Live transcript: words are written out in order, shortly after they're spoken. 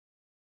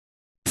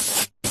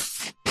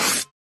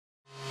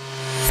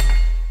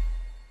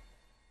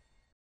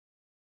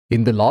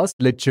In the last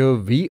lecture,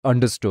 we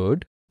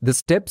understood the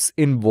steps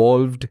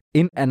involved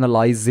in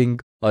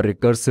analyzing a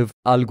recursive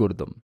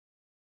algorithm.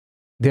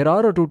 There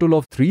are a total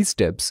of 3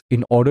 steps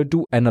in order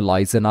to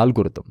analyze an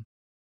algorithm.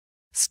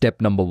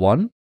 Step number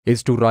 1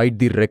 is to write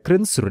the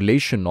recurrence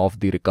relation of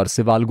the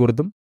recursive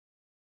algorithm.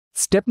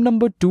 Step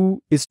number 2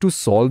 is to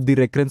solve the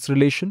recurrence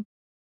relation.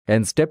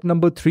 And step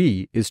number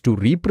 3 is to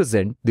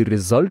represent the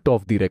result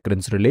of the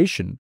recurrence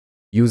relation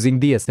using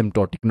the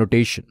asymptotic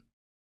notation.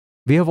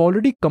 We have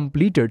already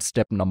completed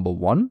step number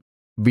 1.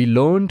 We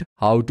learned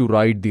how to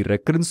write the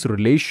recurrence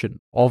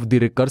relation of the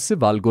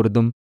recursive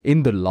algorithm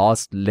in the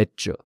last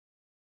lecture.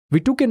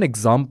 We took an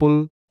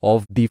example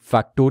of the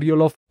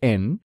factorial of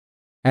n,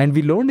 and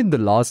we learned in the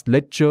last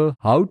lecture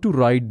how to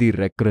write the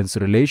recurrence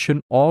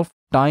relation of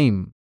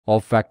time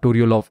of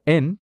factorial of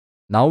n.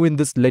 Now in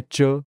this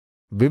lecture,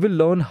 we will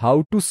learn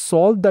how to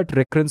solve that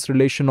recurrence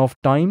relation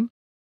of time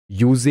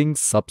using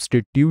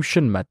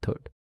substitution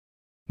method.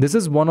 This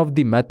is one of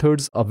the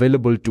methods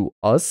available to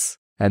us,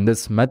 and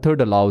this method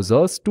allows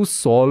us to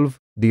solve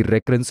the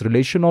recurrence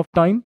relation of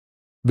time,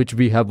 which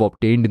we have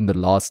obtained in the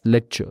last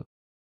lecture.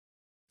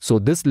 So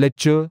this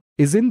lecture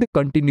is in the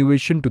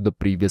continuation to the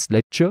previous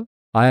lecture.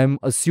 I am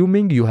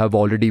assuming you have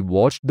already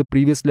watched the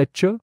previous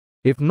lecture.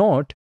 If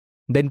not,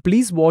 then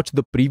please watch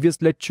the previous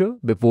lecture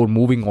before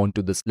moving on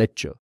to this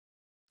lecture.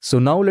 So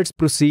now let's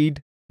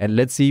proceed and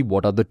let's see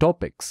what are the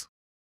topics.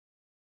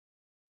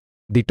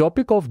 The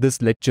topic of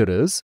this lecture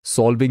is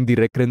solving the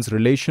recurrence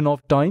relation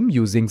of time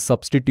using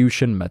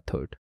substitution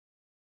method.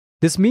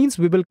 This means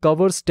we will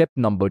cover step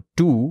number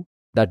 2,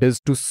 that is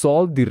to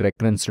solve the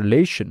recurrence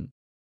relation.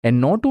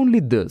 And not only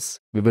this,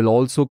 we will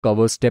also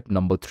cover step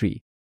number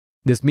 3.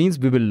 This means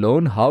we will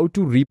learn how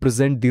to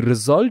represent the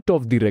result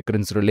of the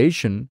recurrence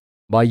relation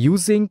by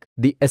using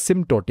the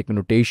asymptotic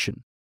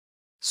notation.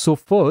 So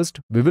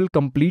first, we will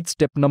complete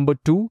step number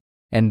 2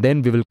 and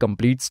then we will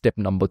complete step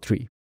number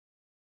 3.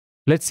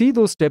 Let's see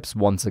those steps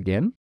once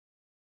again.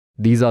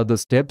 These are the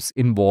steps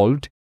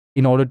involved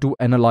in order to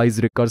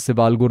analyze recursive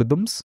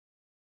algorithms.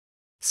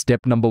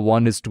 Step number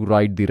 1 is to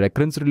write the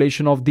recurrence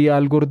relation of the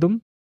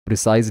algorithm,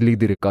 precisely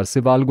the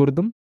recursive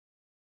algorithm.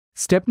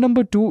 Step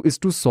number 2 is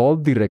to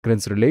solve the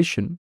recurrence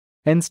relation.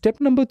 And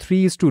step number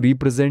 3 is to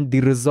represent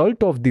the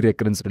result of the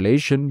recurrence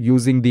relation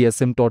using the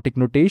asymptotic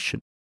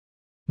notation.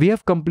 We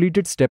have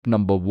completed step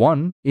number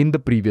 1 in the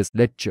previous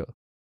lecture.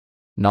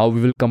 Now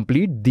we will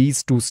complete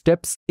these 2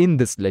 steps in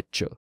this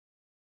lecture.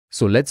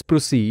 So let's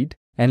proceed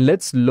and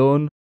let's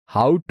learn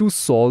how to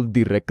solve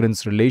the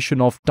recurrence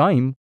relation of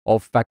time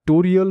of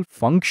factorial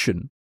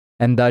function,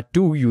 and that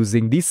too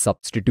using the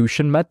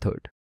substitution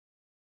method.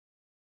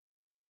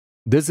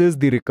 This is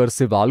the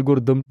recursive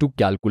algorithm to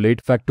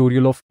calculate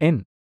factorial of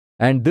n,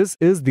 and this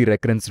is the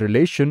recurrence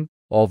relation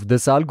of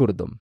this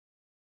algorithm.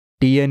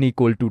 Tn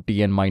equal to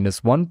Tn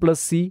minus 1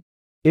 plus c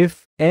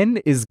if n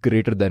is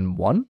greater than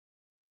 1.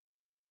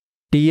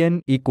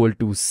 Tn equal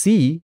to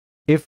c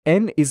if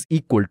n is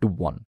equal to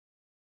 1.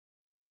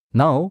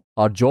 Now,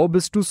 our job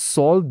is to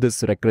solve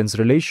this recurrence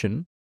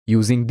relation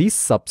using the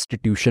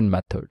substitution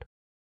method.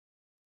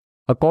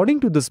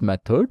 According to this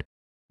method,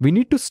 we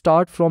need to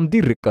start from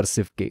the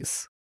recursive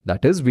case.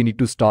 That is, we need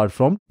to start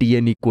from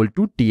Tn equal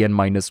to Tn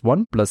minus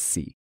 1 plus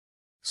c.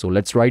 So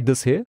let's write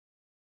this here.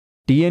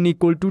 Tn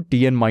equal to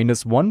Tn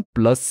minus 1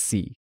 plus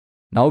c.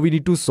 Now we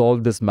need to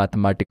solve this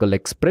mathematical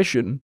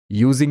expression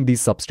using the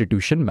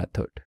substitution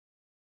method.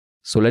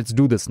 So let's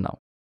do this now.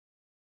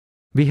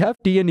 We have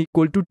Tn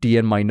equal to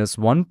Tn minus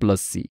 1 plus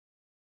c.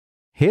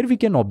 Here we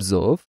can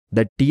observe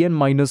that Tn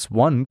minus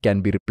 1 can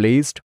be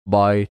replaced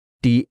by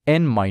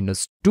Tn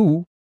minus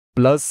 2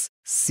 plus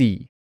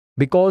c,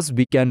 because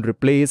we can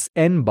replace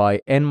n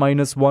by n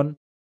minus 1.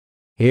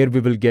 Here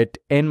we will get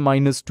n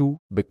minus 2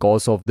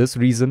 because of this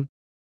reason,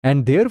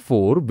 and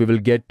therefore we will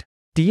get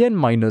Tn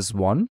minus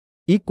 1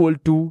 equal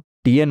to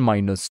Tn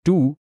minus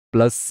 2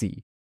 plus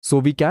c. So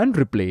we can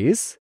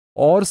replace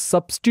or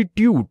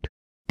substitute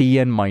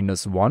Tn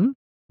minus 1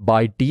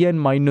 by Tn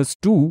minus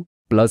 2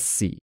 plus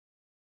c.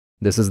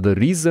 This is the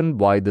reason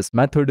why this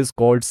method is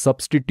called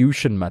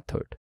substitution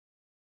method.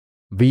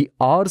 We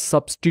are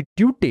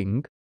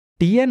substituting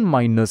Tn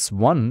minus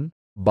 1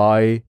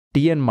 by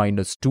Tn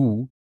minus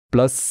 2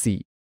 plus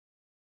c.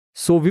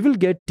 So we will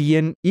get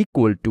Tn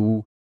equal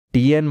to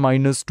Tn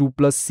minus 2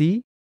 plus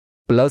c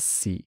plus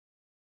c.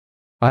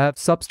 I have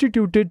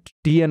substituted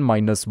Tn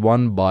minus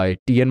 1 by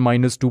Tn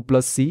minus 2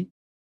 plus c.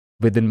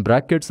 Within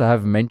brackets I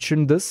have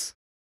mentioned this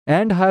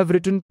and I have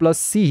written plus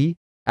c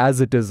as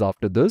it is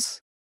after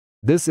this.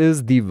 This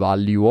is the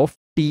value of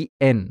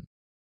Tn.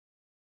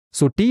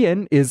 So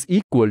Tn is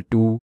equal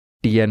to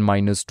Tn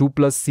minus 2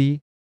 plus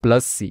c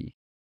plus c.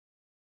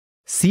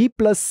 C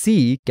plus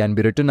c can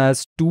be written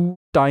as 2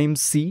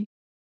 times c.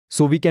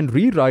 So we can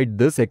rewrite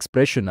this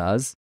expression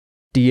as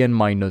Tn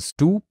minus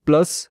 2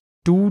 plus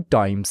 2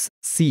 times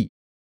c.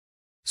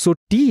 So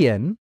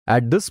Tn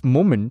at this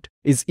moment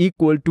is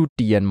equal to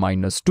Tn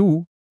minus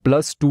 2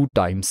 plus 2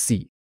 times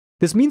c.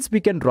 This means we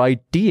can write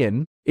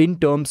Tn in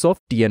terms of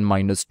Tn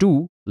minus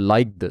 2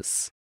 like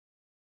this.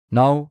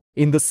 Now,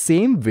 in the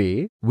same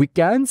way, we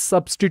can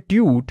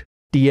substitute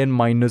Tn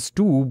minus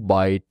 2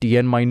 by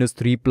Tn minus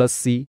 3 plus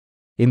c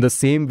in the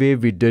same way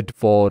we did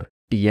for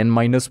Tn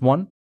minus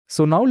 1.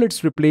 So now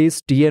let's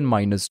replace Tn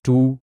minus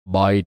 2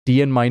 by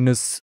Tn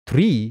minus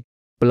 3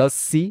 plus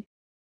c.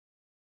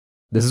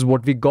 This is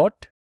what we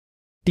got.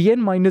 Tn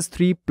minus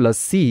 3 plus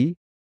c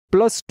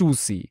plus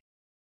 2c.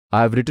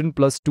 I have written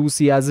plus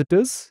 2c as it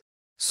is.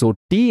 So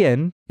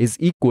Tn is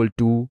equal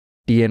to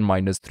Tn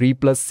minus 3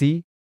 plus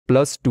c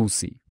plus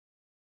 2c.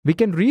 We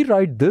can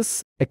rewrite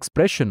this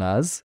expression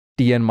as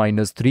Tn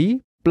minus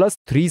 3 plus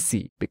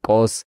 3c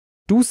because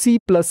 2c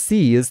plus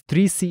c is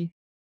 3c.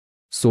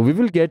 So we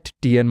will get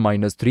Tn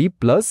minus 3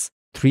 plus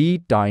 3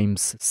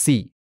 times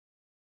c.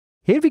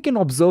 Here we can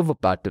observe a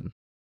pattern.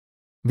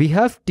 We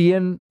have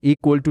Tn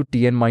equal to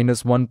Tn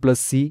minus 1 plus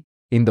c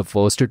in the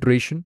first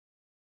iteration.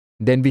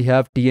 Then we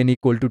have Tn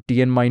equal to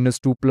Tn minus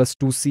 2 plus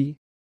 2c.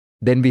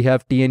 Then we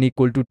have Tn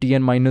equal to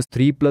Tn minus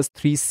 3 plus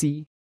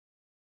 3c.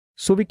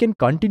 So we can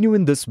continue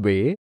in this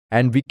way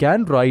and we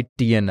can write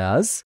Tn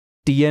as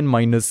Tn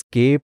minus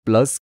k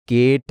plus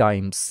k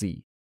times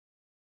c.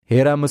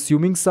 Here I am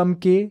assuming some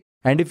k,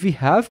 and if we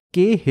have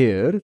k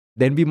here,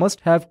 then we must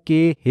have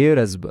k here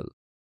as well.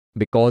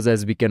 Because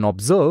as we can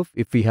observe,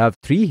 if we have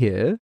 3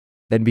 here,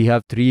 then we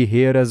have 3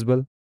 here as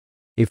well.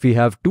 If we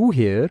have 2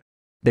 here,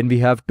 then we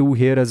have 2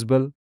 here as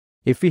well.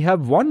 If we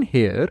have 1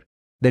 here,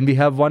 then we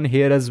have 1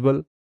 here as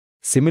well.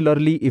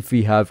 Similarly, if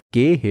we have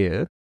k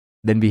here,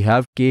 then we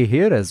have k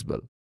here as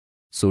well.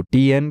 So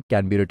Tn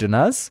can be written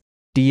as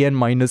Tn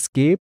minus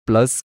k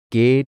plus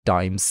k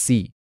times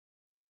c.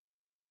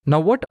 Now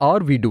what are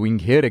we doing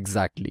here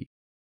exactly?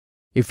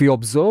 If we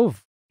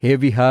observe, here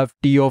we have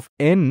T of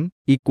n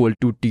equal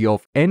to T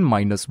of n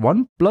minus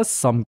 1 plus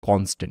some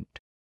constant.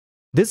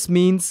 This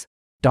means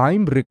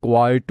time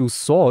required to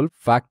solve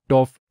fact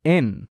of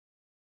n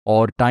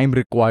or time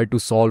required to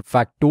solve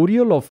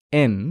factorial of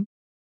n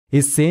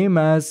is same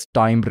as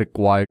time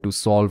required to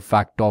solve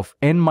fact of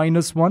n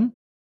minus 1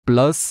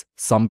 plus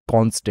some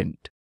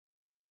constant.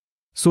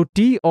 So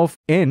T of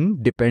n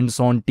depends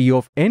on T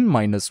of n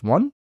minus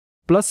 1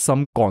 plus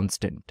some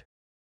constant.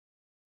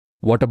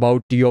 What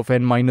about T of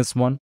n minus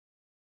 1?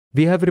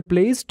 We have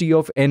replaced T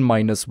of n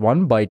minus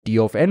 1 by T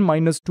of n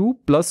minus 2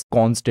 plus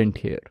constant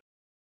here.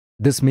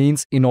 This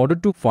means in order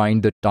to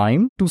find the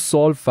time to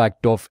solve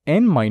fact of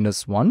n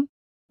minus 1,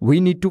 we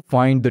need to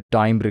find the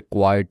time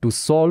required to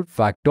solve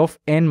fact of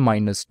n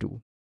minus 2.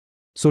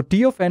 So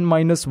T of n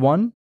minus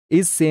 1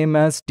 is same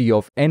as T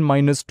of n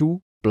minus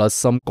 2 plus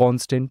some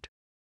constant.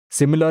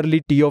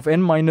 Similarly, T of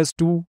n minus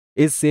 2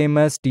 is same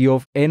as T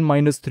of n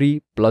minus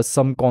 3 plus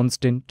some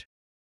constant.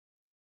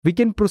 We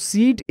can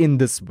proceed in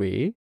this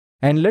way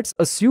and let's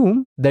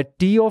assume that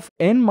T of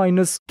n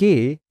minus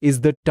k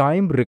is the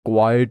time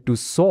required to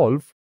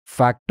solve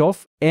fact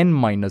of n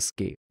minus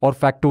k or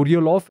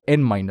factorial of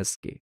n minus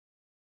k.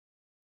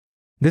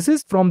 This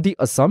is from the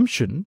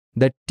assumption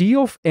that T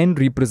of n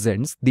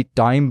represents the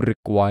time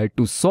required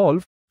to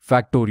solve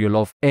factorial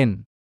of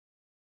n.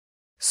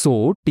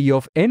 So T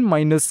of n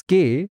minus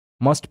k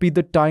must be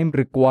the time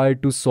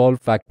required to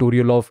solve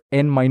factorial of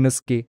n minus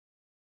k.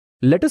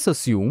 Let us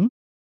assume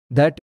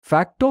that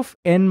fact of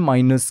n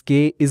minus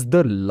k is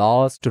the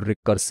last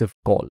recursive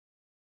call,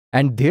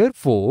 and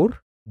therefore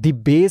the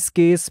base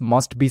case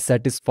must be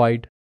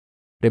satisfied.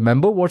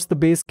 Remember what's the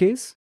base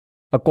case?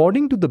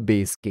 According to the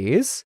base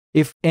case,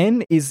 if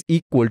n is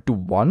equal to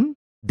 1,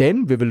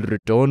 then we will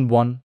return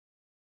 1.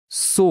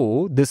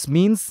 So this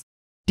means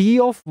T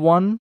of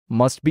 1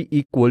 must be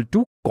equal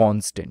to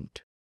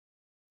constant.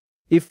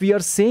 If we are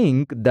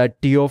saying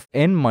that T of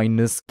n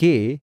minus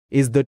k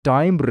is the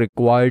time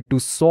required to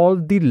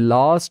solve the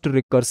last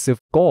recursive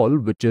call,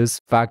 which is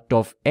fact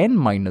of n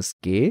minus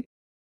k,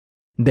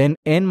 then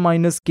n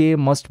minus k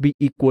must be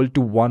equal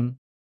to 1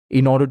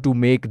 in order to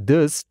make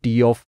this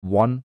T of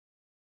 1.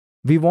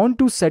 We want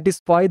to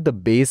satisfy the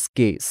base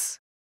case,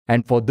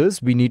 and for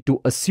this we need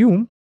to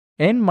assume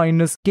n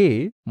minus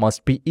k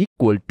must be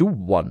equal to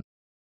 1.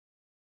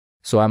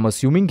 So I am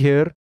assuming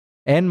here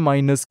n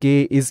minus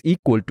k is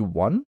equal to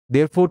 1,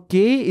 therefore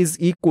k is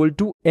equal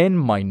to n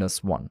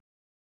minus 1.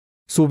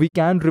 So we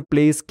can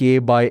replace k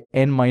by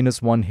n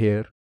minus 1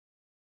 here.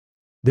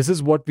 This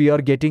is what we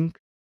are getting.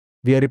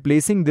 We are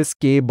replacing this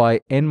k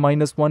by n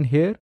minus 1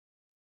 here,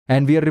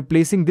 and we are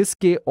replacing this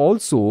k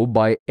also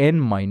by n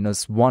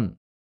minus 1.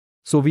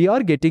 So we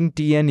are getting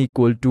Tn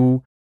equal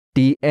to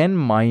Tn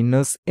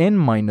minus n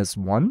minus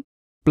 1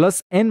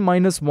 plus n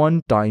minus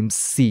 1 times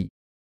c.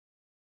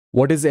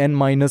 What is n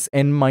minus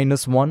n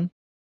minus 1?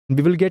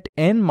 We will get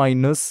n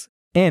minus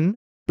n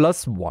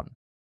plus 1,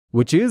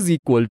 which is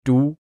equal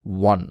to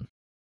 1.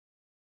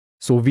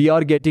 So we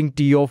are getting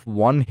T of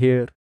 1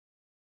 here,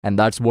 and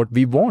that's what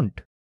we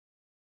want.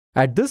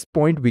 At this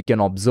point, we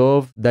can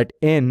observe that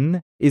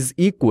n is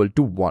equal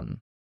to 1.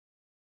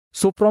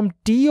 So from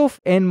T of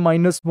n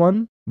minus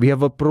 1, we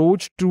have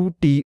approached to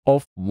T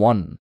of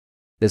 1.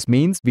 This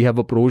means we have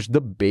approached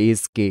the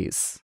base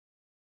case.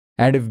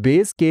 And if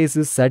base case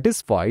is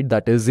satisfied,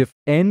 that is if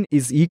n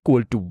is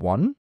equal to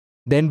 1,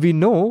 then we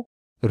know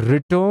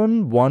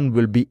return 1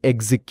 will be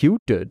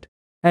executed,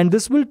 and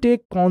this will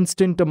take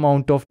constant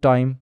amount of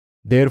time.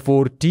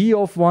 Therefore, t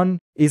of 1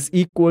 is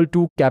equal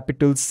to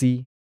capital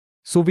C.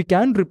 So we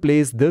can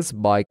replace this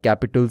by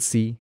capital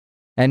C.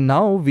 And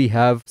now we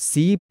have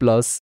C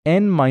plus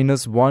n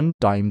minus 1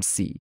 times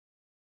C.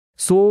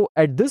 So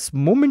at this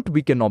moment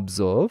we can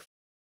observe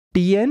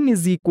Tn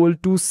is equal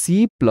to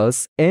C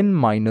plus n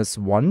minus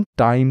 1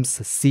 times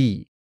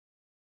C.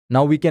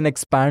 Now we can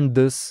expand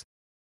this.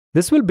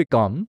 This will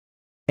become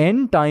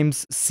n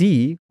times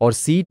C or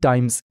C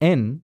times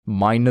n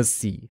minus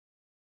C.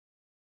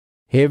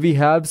 Here we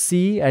have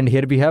C and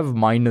here we have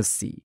minus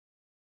C.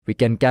 We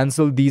can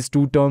cancel these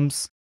two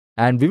terms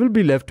and we will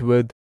be left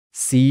with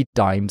C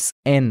times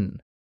n.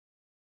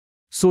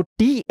 So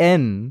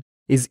Tn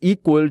is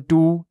equal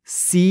to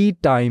C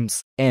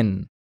times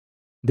n.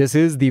 This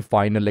is the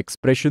final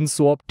expression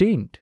so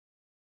obtained.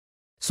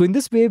 So in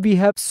this way we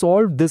have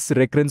solved this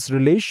recurrence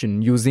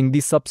relation using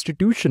the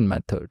substitution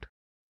method.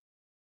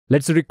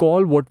 Let's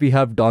recall what we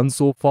have done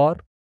so far.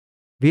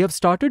 We have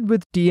started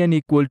with Tn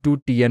equal to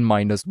Tn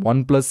minus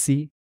 1 plus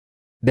C.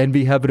 Then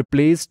we have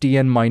replaced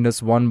Tn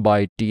minus 1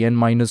 by Tn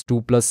minus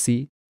 2 plus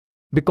C.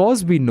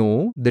 Because we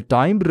know the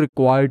time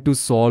required to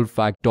solve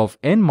fact of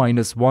n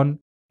minus 1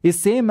 is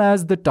same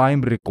as the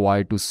time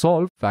required to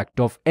solve fact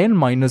of n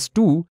minus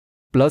 2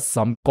 plus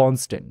some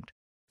constant.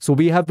 So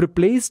we have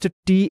replaced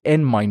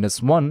Tn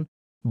minus 1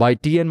 by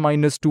Tn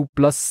minus 2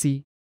 plus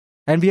C.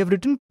 And we have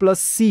written plus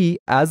C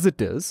as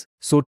it is.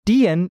 So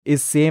Tn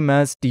is same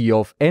as T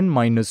of n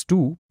minus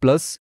 2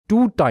 plus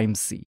 2 times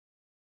C.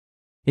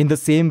 In the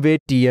same way,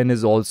 Tn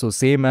is also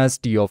same as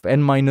T of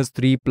n minus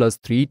 3 plus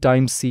 3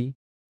 times C.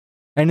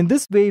 And in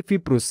this way, if we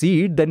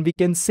proceed, then we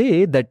can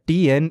say that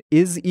Tn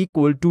is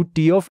equal to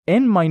T of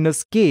n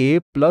minus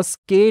k plus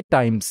k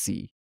times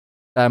C.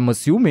 I am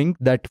assuming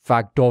that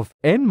fact of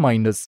n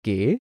minus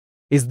k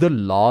is the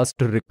last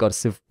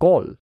recursive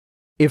call.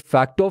 If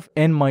fact of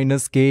n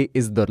minus k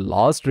is the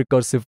last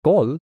recursive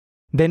call,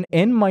 then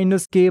n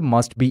minus k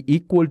must be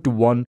equal to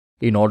 1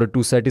 in order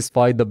to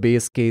satisfy the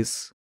base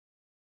case.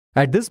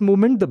 At this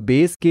moment, the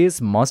base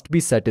case must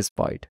be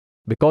satisfied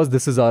because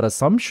this is our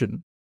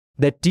assumption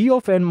that T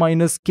of n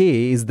minus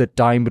k is the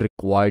time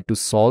required to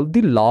solve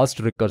the last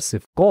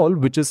recursive call,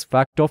 which is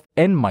fact of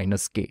n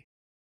minus k.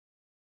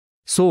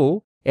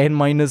 So, n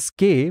minus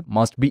k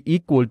must be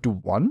equal to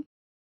 1.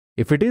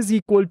 If it is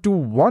equal to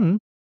 1,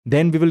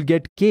 then we will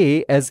get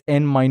k as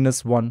n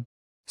minus 1.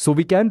 So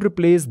we can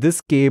replace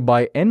this k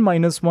by n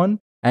minus 1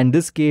 and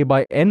this k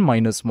by n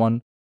minus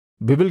 1.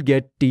 We will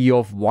get t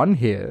of 1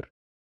 here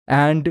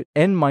and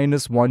n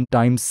minus 1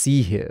 times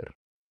c here.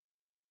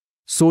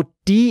 So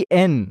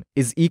Tn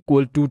is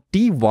equal to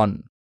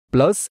T1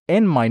 plus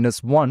n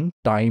minus 1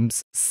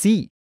 times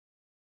c.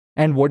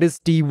 And what is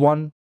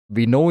T1?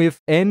 We know if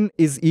n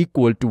is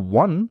equal to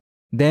 1,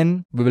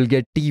 then we will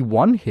get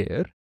T1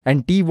 here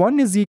and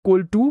T1 is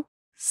equal to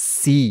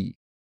c.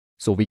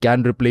 So we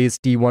can replace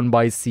T1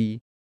 by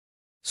c.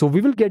 So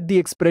we will get the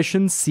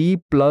expression c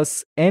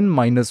plus n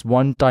minus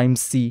 1 times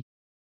c.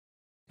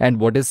 And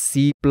what is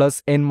c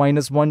plus n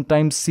minus 1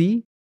 times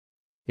c?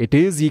 It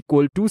is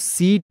equal to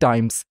c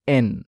times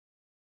n.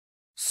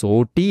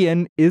 So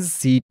Tn is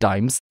c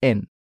times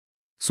n.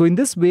 So in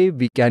this way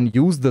we can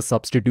use the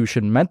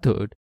substitution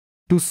method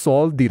to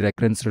solve the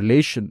recurrence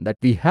relation that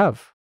we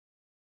have.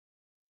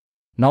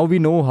 Now we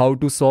know how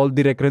to solve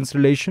the recurrence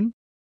relation.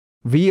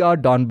 We are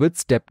done with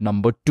step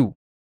number 2.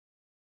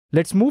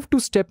 Let's move to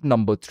step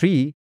number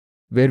 3,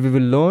 where we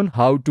will learn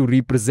how to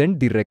represent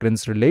the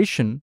recurrence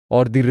relation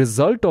or the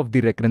result of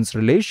the recurrence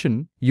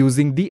relation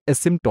using the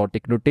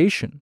asymptotic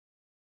notation.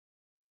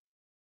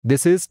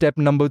 This is step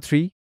number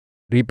 3,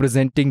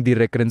 representing the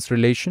recurrence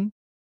relation.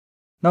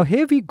 Now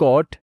here we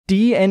got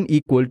Tn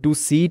equal to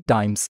c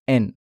times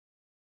n.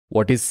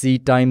 What is c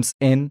times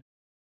n?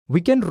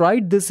 We can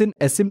write this in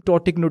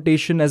asymptotic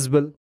notation as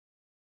well.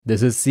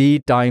 This is c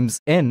times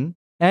n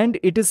and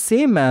it is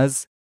same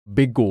as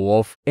big O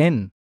of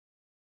n.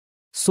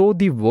 So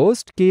the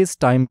worst case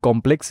time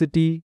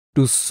complexity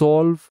to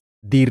solve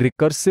the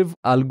recursive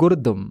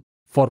algorithm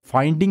for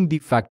finding the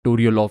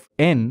factorial of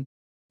n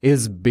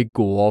is big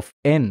O of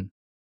n.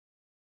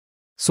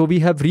 So we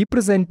have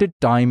represented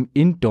time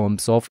in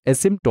terms of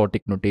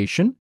asymptotic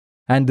notation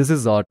and this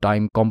is our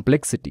time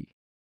complexity.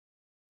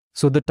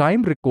 So the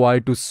time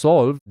required to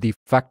solve the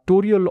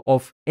factorial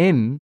of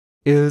n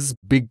is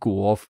big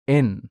O of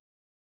n.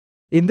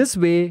 In this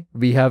way,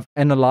 we have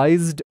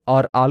analyzed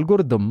our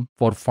algorithm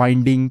for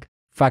finding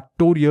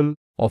factorial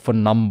of a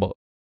number.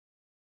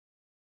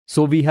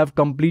 So we have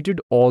completed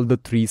all the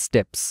 3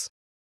 steps.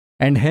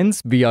 And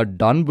hence we are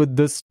done with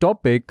this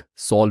topic,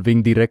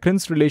 solving the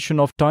recurrence relation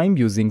of time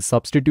using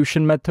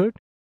substitution method.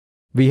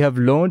 We have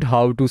learned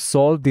how to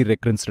solve the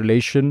recurrence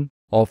relation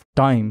of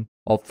time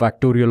of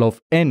factorial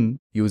of n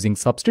using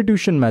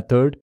substitution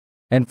method.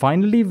 And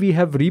finally, we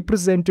have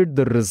represented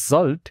the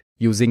result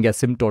using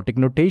asymptotic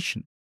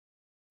notation.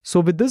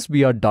 So with this,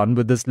 we are done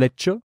with this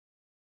lecture.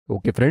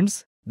 Okay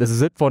friends, this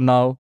is it for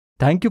now.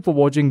 Thank you for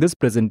watching this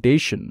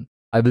presentation.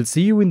 I will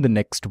see you in the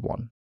next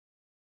one.